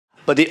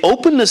But the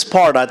openness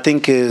part, I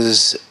think,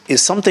 is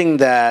something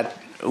that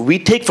we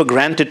take for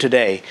granted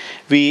today.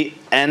 We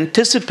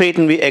anticipate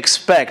and we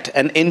expect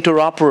an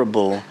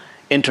interoperable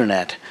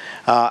internet.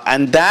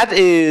 And that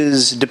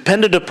is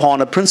dependent upon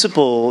a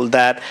principle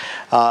that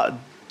the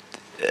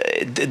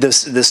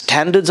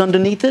standards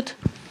underneath it,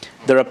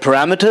 there are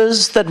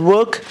parameters that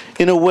work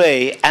in a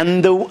way,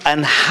 and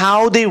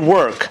how they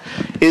work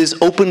is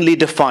openly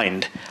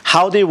defined.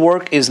 How they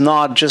work is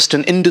not just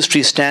an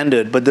industry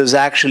standard, but there's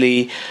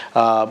actually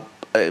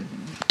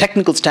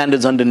technical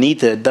standards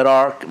underneath it that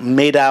are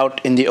made out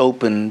in the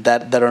open,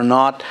 that are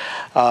not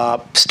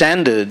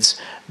standards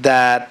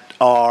that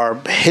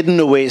are hidden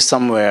away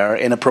somewhere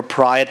in a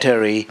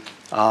proprietary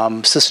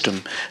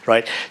system,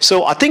 right?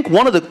 So I think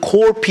one of the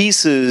core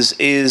pieces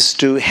is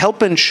to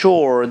help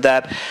ensure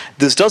that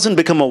this doesn't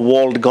become a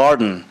walled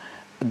garden,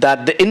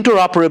 that the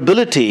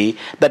interoperability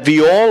that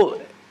we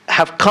all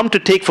have come to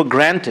take for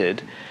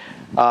granted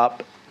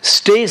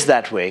stays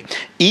that way.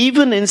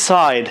 Even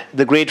inside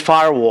the Great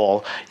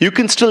Firewall, you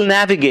can still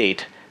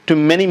navigate to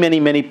many, many,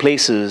 many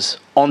places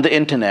on the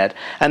internet,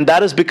 and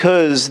that is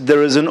because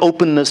there is an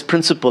openness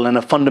principle and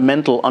a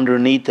fundamental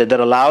underneath it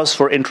that allows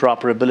for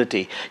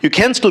interoperability. You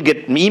can still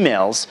get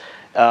emails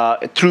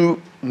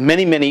through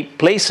many, many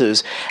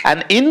places,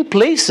 and in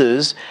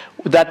places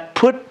that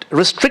put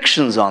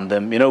restrictions on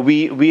them. You know,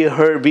 we've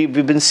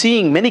been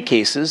seeing many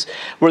cases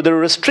where there are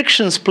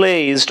restrictions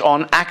placed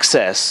on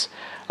access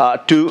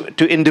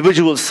to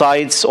individual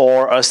sites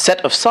or a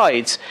set of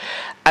sites.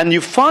 And you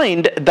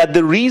find that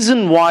the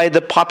reason why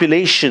the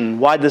population,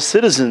 why the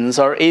citizens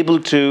are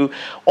able to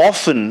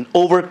often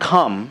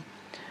overcome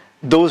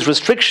those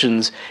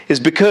restrictions is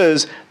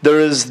because there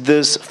is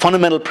this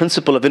fundamental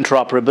principle of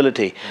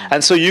interoperability.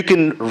 And so you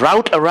can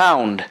route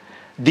around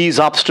these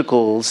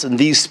obstacles and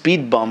these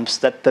speed bumps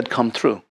that come through.